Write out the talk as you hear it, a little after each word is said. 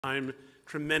I'm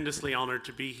tremendously honored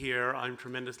to be here. I'm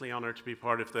tremendously honored to be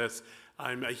part of this.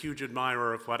 I'm a huge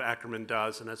admirer of what Ackerman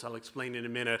does, and as I'll explain in a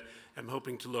minute, I'm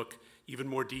hoping to look even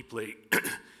more deeply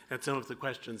at some of the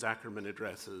questions Ackerman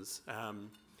addresses.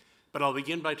 But I'll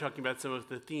begin by talking about some of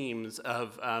the themes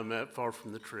of Far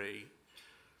From the Tree.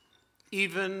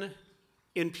 Even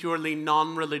in purely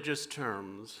non-religious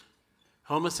terms,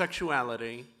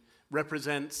 homosexuality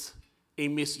represents a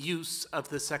misuse of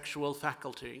the sexual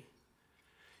faculty.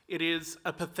 It is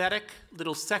a pathetic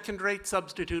little second-rate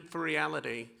substitute for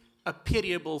reality, a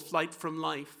pitiable flight from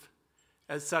life.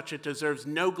 As such, it deserves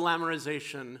no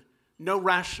glamorization, no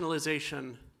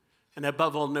rationalization, and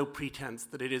above all, no pretense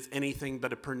that it is anything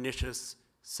but a pernicious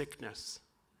sickness.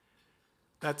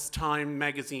 That's Time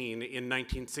magazine in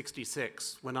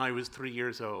 1966, when I was 3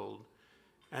 years old.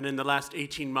 And in the last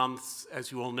 18 months,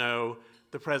 as you all know,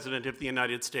 the President of the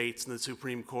United States and the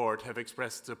Supreme Court have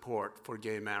expressed support for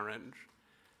gay marriage.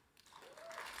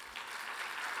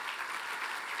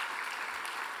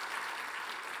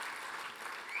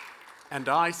 And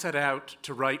I set out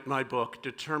to write my book,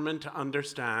 determined to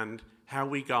understand how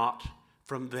we got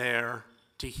from there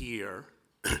to here,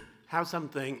 how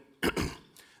something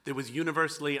that was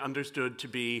universally understood to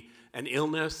be an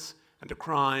illness and a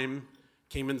crime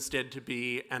came instead to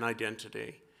be an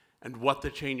identity, and what the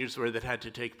changes were that had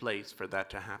to take place for that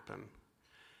to happen.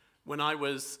 When I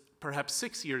was perhaps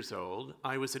 6 years old,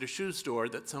 I was at a shoe store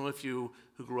that some of you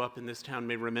who grew up in this town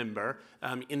may remember,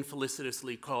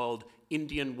 infelicitously called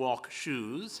Indian Walk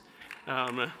Shoes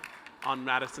on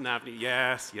Madison Avenue.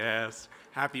 Yes, yes,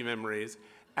 happy memories.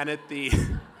 And at the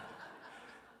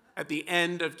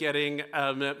end of getting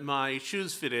my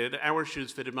shoes fitted, our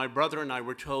shoes fitted, my brother and I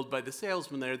were told by the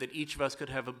salesman there that each of us could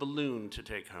have a balloon to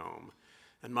take home.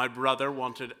 And my brother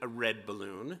wanted a red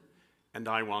balloon, and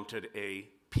I wanted a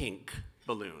pink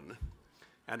balloon.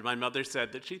 And my mother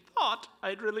said that she thought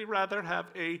I'd really rather have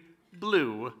a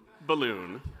blue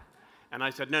balloon. And I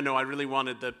said, no, I really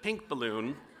wanted the pink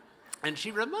balloon. And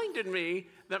she reminded me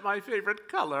that my favorite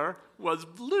color was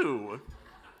blue.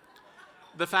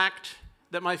 The fact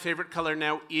that my favorite color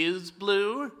now is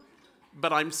blue,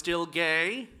 but I'm still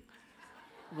gay,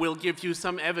 will give you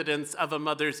some evidence of a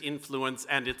mother's influence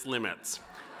and its limits.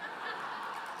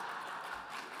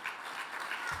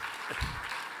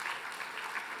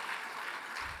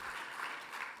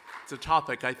 It's a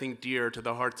topic, I think, dear to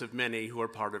the hearts of many who are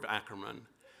part of Ackerman.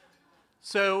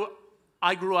 So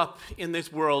I grew up in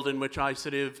this world in which I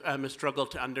sort of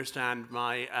struggled to understand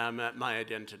my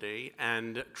identity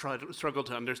and struggled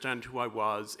to understand who I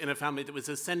was in a family that was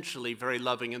essentially very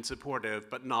loving and supportive,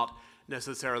 but not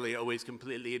necessarily always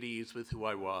completely at ease with who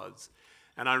I was.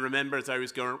 And I remember as I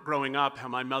was growing up how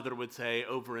my mother would say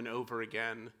over and over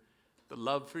again, the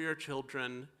love for your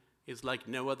children is like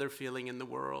no other feeling in the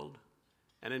world.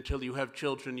 And until you have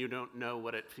children, you don't know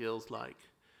what it feels like.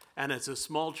 And as a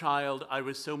small child, I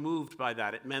was so moved by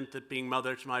that. It meant that being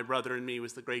mother to my brother and me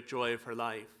was the great joy of her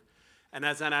life. And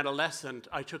as an adolescent,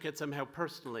 I took it somehow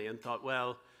personally and thought,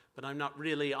 well, but I'm not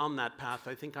really on that path.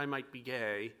 I think I might be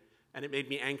gay. And it made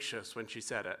me anxious when she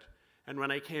said it. And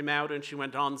when I came out and she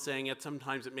went on saying it,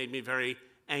 sometimes it made me very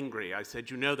angry. I said,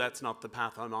 you know that's not the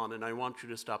path I'm on, and I want you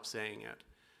to stop saying it.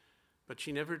 But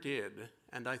she never did,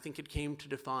 and I think it came to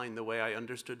define the way I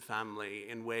understood family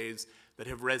in ways that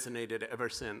have resonated ever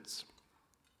since.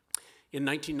 In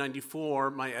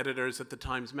 1994, my editors at the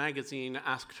Times magazine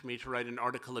asked me to write an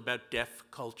article about deaf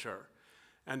culture.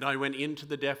 And I went into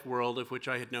the deaf world, of which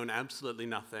I had known absolutely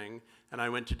nothing, and I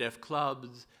went to deaf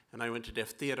clubs, and I went to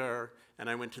deaf theater, and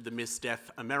I went to the Miss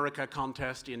Deaf America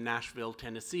contest in Nashville,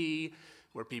 Tennessee,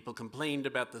 where people complained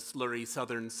about the slurry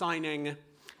Southern signing.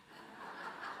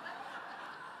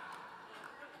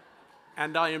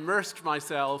 And I immersed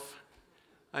myself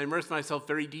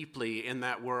very deeply in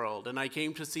that world, and I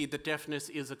came to see that deafness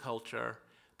is a culture,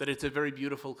 that it's a very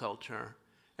beautiful culture.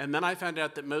 And then I found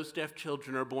out that most deaf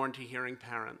children are born to hearing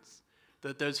parents,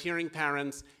 that those hearing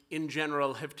parents in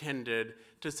general have tended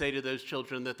to say to those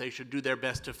children that they should do their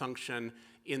best to function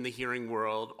in the hearing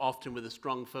world, often with a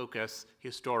strong focus,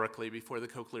 historically, before the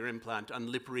cochlear implant,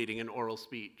 on lip reading and oral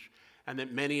speech. And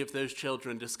that many of those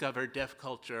children discover deaf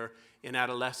culture in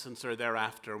adolescence or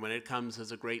thereafter when it comes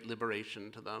as a great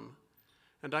liberation to them.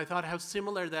 And I thought how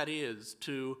similar that is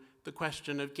to the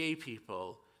question of gay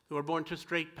people who are born to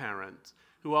straight parents,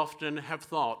 who often have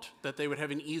thought that they would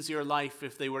have an easier life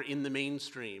if they were in the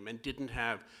mainstream and didn't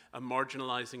have a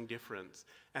marginalizing difference,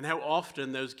 and how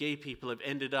often those gay people have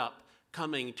ended up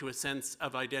coming to a sense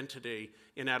of identity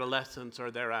in adolescence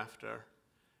or thereafter.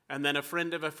 And then a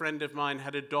friend of mine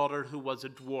had a daughter who was a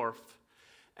dwarf.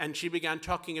 And she began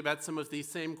talking about some of these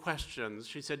same questions.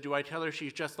 She said, do I tell her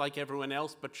she's just like everyone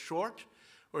else but short?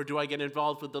 Or do I get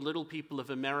involved with the little people of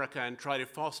America and try to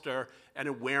foster an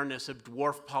awareness of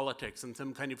dwarf politics and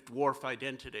some kind of dwarf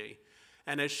identity?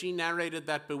 And as she narrated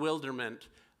that bewilderment,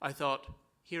 I thought,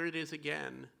 here it is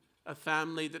again, a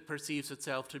family that perceives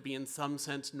itself to be in some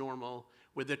sense normal,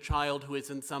 with a child who is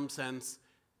in some sense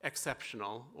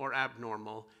exceptional or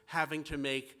abnormal, having to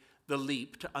make the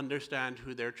leap to understand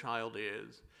who their child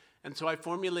is. And so I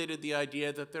formulated the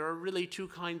idea that there are really two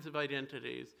kinds of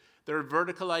identities. There are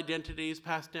vertical identities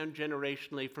passed down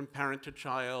generationally from parent to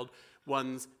child,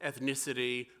 one's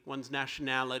ethnicity, one's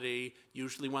nationality,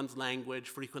 usually one's language,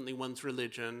 frequently one's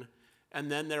religion.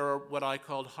 And then there are what I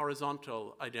called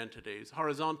horizontal identities.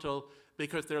 Horizontal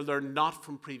because they're learned not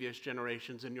from previous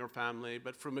generations in your family,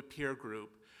 but from a peer group.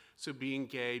 So being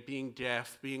gay, being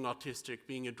deaf, being autistic,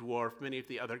 being a dwarf, many of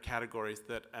the other categories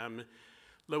that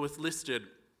Lois listed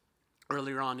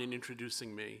earlier on in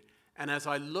introducing me. And as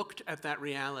I looked at that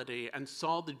reality and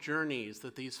saw the journeys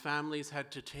that these families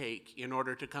had to take in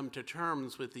order to come to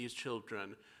terms with these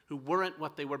children, who weren't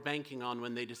what they were banking on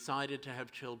when they decided to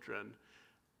have children,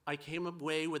 I came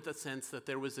away with the sense that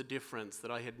there was a difference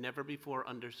that I had never before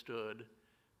understood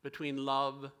between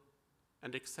love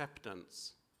and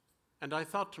acceptance. And I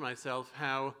thought to myself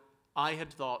how I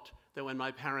had thought that when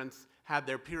my parents had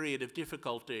their period of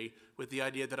difficulty with the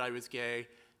idea that I was gay,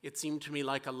 it seemed to me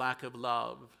like a lack of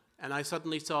love. And I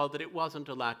suddenly saw that it wasn't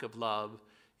a lack of love.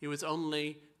 It was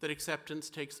only that acceptance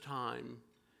takes time.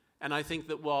 And I think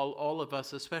that while all of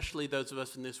us, especially those of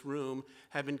us in this room,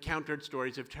 have encountered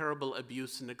stories of terrible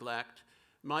abuse and neglect,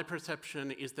 my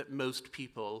perception is that most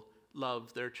people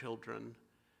love their children,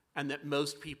 and that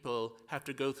most people have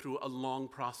to go through a long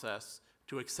process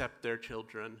to accept their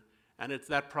children. And it's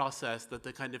that process that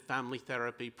the kind of family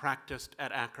therapy practiced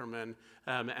at Ackerman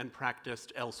and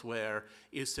practiced elsewhere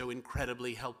is so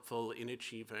incredibly helpful in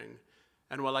achieving.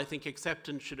 And while I think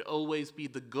acceptance should always be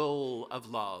the goal of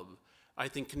love, I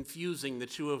think confusing the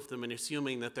two of them and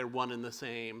assuming that they're one and the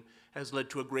same has led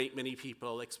to a great many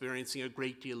people experiencing a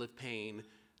great deal of pain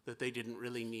that they didn't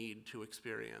really need to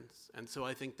experience. And so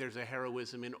I think there's a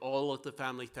heroism in all of the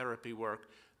family therapy work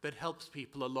that helps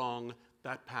people along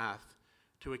that path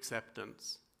to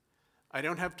acceptance. I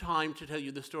don't have time to tell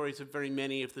you the stories of very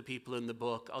many of the people in the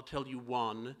book. I'll tell you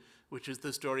one, which is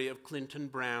the story of Clinton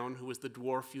Brown, who was the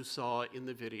dwarf you saw in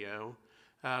the video.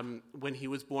 When he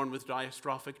was born with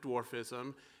diastrophic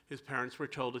dwarfism, his parents were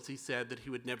told, as he said, that he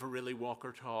would never really walk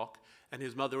or talk, and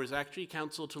his mother was actually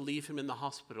counseled to leave him in the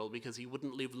hospital because he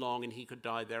wouldn't live long and he could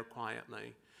die there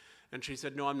quietly. And she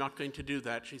said, no, I'm not going to do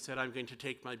that. She said, I'm going to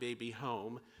take my baby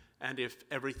home, and if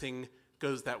everything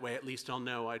goes that way, at least I'll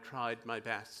know I tried my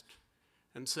best.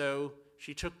 And so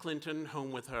she took Clinton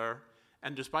home with her,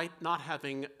 and despite not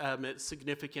having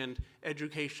significant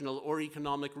educational or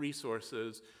economic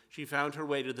resources, she found her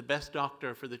way to the best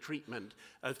doctor for the treatment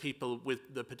of people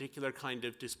with the particular kind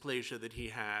of dysplasia that he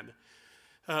had.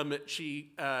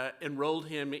 She enrolled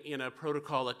him in a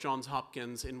protocol at Johns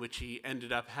Hopkins in which he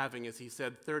ended up having, as he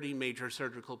said, 30 major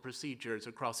surgical procedures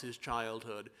across his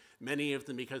childhood, many of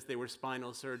them because they were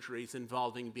spinal surgeries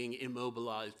involving being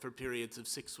immobilized for periods of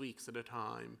 6 weeks at a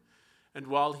time. And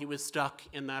while he was stuck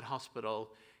in that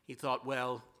hospital, he thought,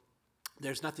 well,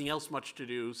 there's nothing else much to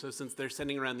do, so since they're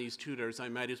sending around these tutors, I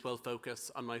might as well focus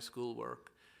on my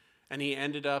schoolwork. And he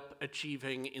ended up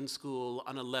achieving in school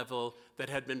on a level that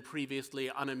had been previously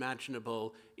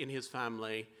unimaginable in his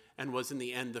family, and was in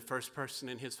the end the first person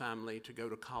in his family to go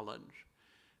to college.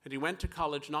 And he went to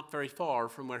college not very far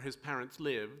from where his parents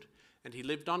lived, and he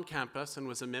lived on campus and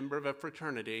was a member of a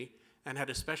fraternity and had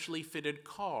a specially fitted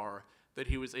car that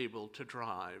he was able to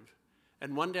drive.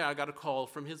 And one day I got a call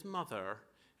from his mother,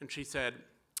 and she said,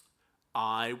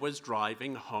 I was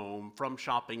driving home from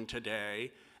shopping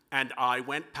today, and I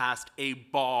went past a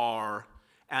bar,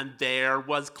 and there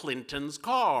was Clinton's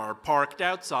car parked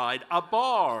outside a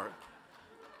bar.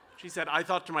 She said, I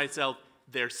thought to myself,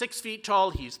 they're 6 feet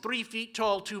tall, he's 3 feet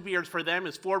tall, 2 beers for them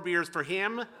is 4 beers for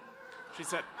him. She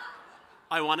said,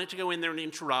 I wanted to go in there and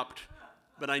interrupt,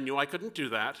 but I knew I couldn't do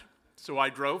that. So I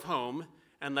drove home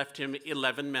and left him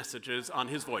 11 messages on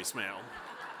his voicemail.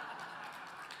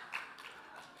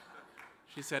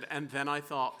 She said, and then I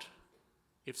thought,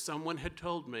 if someone had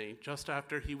told me just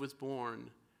after he was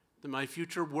born that my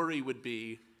future worry would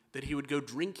be that he would go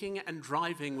drinking and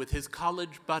driving with his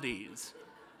college buddies,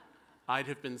 I'd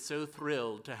have been so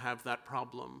thrilled to have that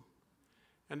problem.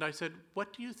 And I said,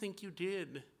 what do you think you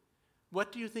did?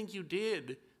 What do you think you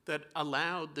did that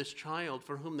allowed this child,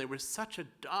 for whom there was such a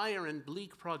dire and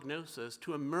bleak prognosis,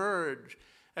 to emerge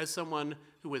as someone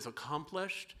who was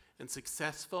accomplished and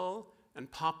successful and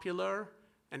popular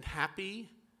and happy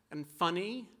and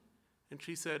funny? And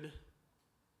she said,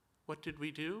 what did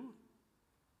we do?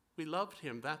 We loved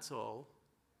him, that's all.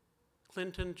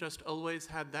 Clinton just always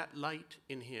had that light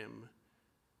in him,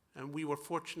 and we were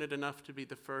fortunate enough to be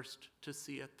the first to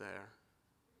see it there.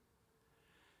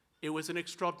 It was an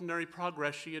extraordinary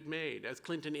progress she had made. As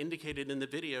Clinton indicated in the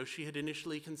video, she had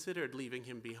initially considered leaving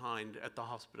him behind at the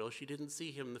hospital. She didn't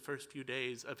see him the first few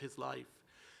days of his life.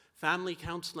 Family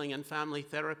counseling and family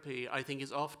therapy, I think,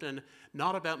 is often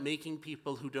not about making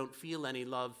people who don't feel any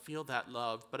love feel that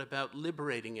love, but about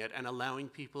liberating it and allowing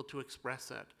people to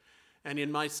express it. And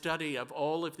in my study of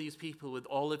all of these people with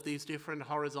all of these different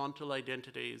horizontal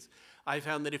identities, I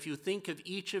found that if you think of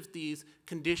each of these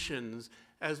conditions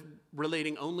as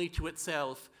relating only to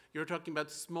itself, you're talking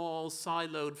about small,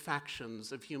 siloed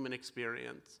factions of human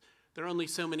experience. There are only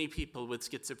so many people with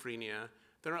schizophrenia.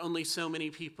 There are only so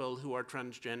many people who are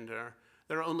transgender.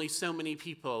 There are only so many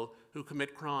people who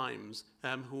commit crimes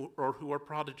who are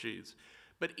prodigies.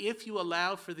 But if you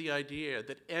allow for the idea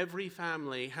that every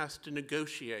family has to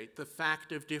negotiate the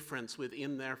fact of difference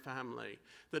within their family,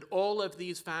 that all of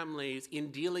these families in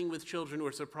dealing with children who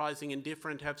are surprising and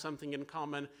different have something in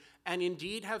common, and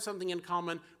indeed have something in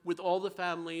common with all the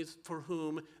families for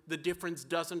whom the difference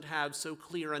doesn't have so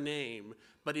clear a name,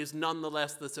 but is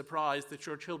nonetheless the surprise that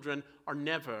your children are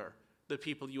never the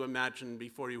people you imagine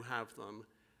before you have them,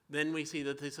 then we see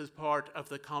that this is part of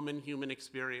the common human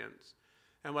experience.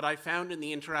 And what I found in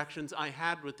the interactions I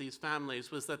had with these families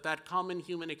was that that common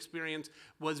human experience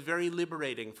was very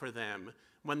liberating for them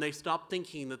when they stopped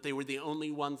thinking that they were the only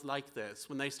ones like this,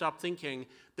 when they stopped thinking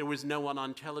there was no one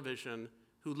on television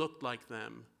who looked like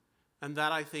them. And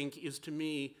that, I think, is to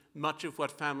me much of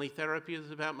what family therapy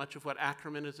is about, much of what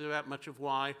Ackerman is about, much of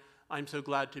why I'm so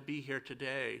glad to be here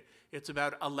today. It's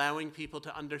about allowing people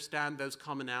to understand those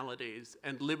commonalities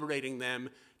and liberating them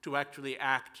to actually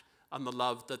act on the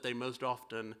love that they most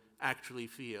often actually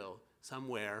feel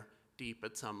somewhere deep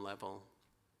at some level.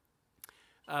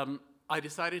 I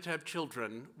decided to have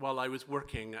children while I was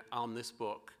working on this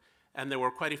book, and there were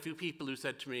quite a few people who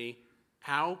said to me,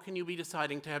 how can you be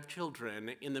deciding to have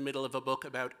children in the middle of a book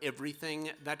about everything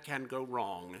that can go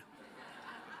wrong?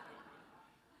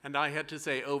 And I had to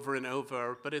say over and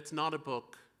over, but it's not a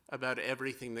book about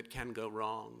everything that can go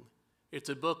wrong. It's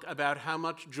a book about how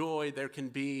much joy there can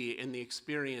be in the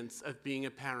experience of being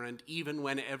a parent, even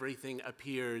when everything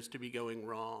appears to be going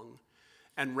wrong.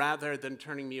 And rather than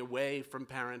turning me away from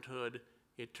parenthood,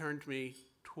 it turned me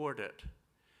toward it.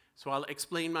 So I'll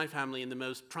explain my family in the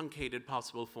most truncated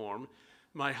possible form.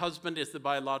 My husband is the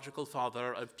biological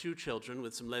father of 2 children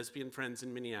with some lesbian friends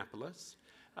in Minneapolis.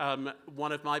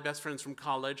 One of my best friends from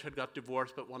college had got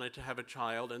divorced but wanted to have a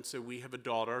child, and so we have a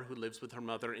daughter who lives with her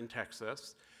mother in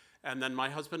Texas. And then my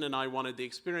husband and I wanted the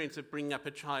experience of bringing up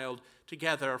a child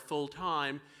together full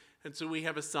time. And so we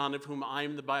have a son of whom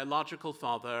I'm the biological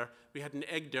father. We had an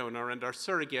egg donor, and our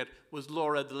surrogate was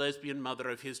Laura, the lesbian mother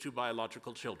of his 2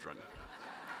 biological children.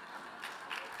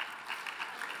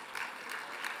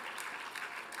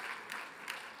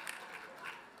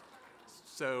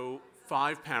 So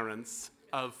 5 parents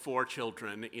of 4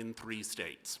 children in 3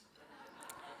 states.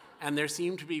 And there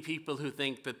seem to be people who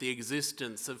think that the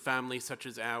existence of families such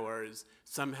as ours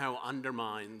somehow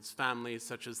undermines families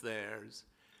such as theirs.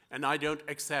 And I don't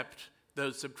accept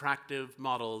those subtractive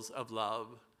models of love,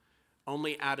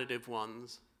 only additive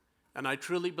ones. And I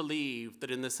truly believe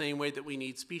that in the same way that we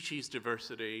need species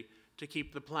diversity to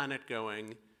keep the planet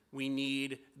going, we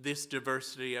need this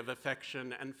diversity of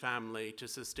affection and family to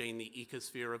sustain the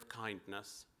ecosphere of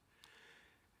kindness.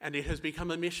 And it has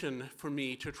become a mission for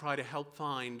me to try to help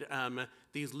find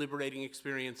these liberating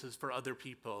experiences for other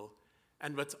people.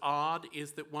 And what's odd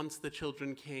is that once the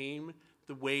children came,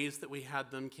 the ways that we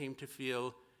had them came to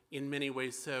feel in many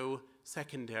ways so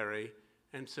secondary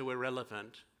and so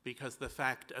irrelevant, because the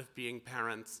fact of being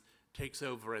parents takes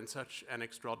over in such an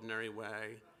extraordinary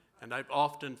way. And I've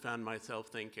often found myself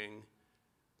thinking,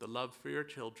 the love for your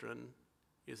children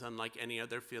is unlike any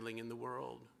other feeling in the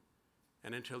world.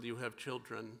 And until you have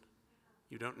children,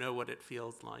 you don't know what it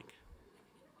feels like.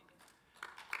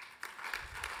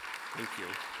 Thank you.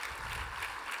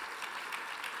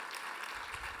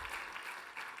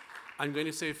 I'm going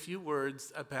to say a few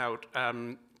words about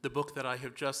the book that I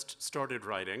have just started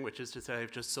writing, which is to say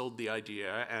I've just sold the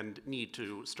idea and need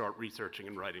to start researching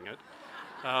and writing it.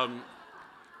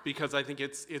 Because I think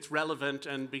it's relevant,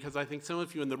 and because I think some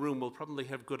of you in the room will probably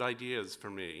have good ideas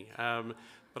for me.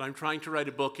 But I'm trying to write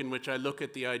a book in which I look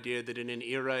at the idea that in an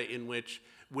era in which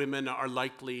women are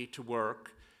likely to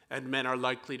work and men are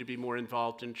likely to be more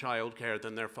involved in childcare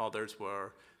than their fathers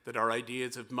were, that our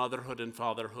ideas of motherhood and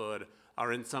fatherhood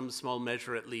are in some small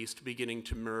measure at least beginning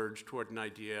to merge toward an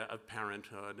idea of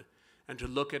parenthood, and to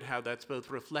look at how that's both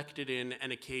reflected in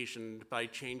and occasioned by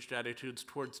changed attitudes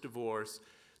towards divorce,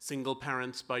 single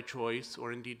parents by choice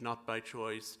or indeed not by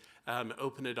choice,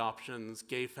 open adoptions,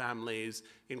 gay families,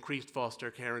 increased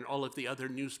foster care, and all of the other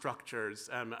new structures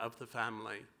of the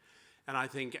family. And I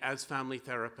think as family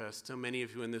therapists, so many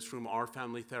of you in this room are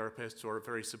family therapists or are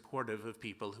very supportive of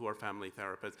people who are family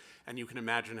therapists, and you can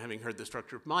imagine, having heard the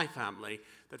structure of my family,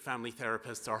 that family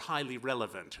therapists are highly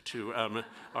relevant to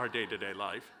our day-to-day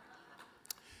life.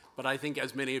 But I think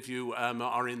as many of you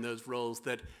are in those roles,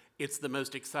 that it's the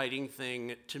most exciting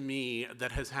thing to me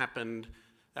that has happened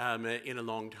in a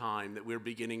long time, that we're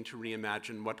beginning to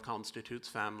reimagine what constitutes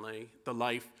family. The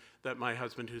life that my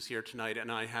husband, who's here tonight,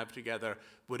 and I have together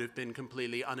would have been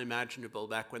completely unimaginable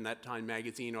back when that Time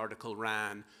magazine article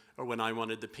ran, or when I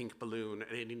wanted the pink balloon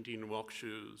and Indian walk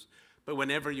shoes. But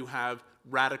whenever you have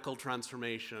radical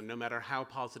transformation, no matter how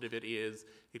positive it is,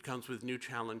 it comes with new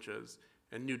challenges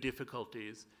and new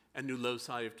difficulties and new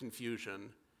loci of confusion.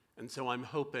 And so I'm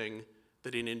hoping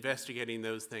that in investigating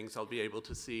those things, I'll be able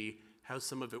to see how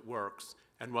some of it works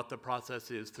and what the process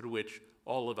is through which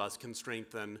all of us can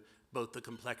strengthen both the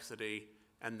complexity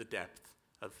and the depth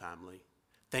of family.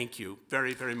 Thank you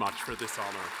very, very much for this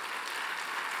honor.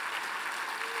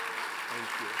 Thank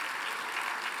you.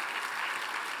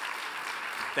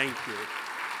 Thank you.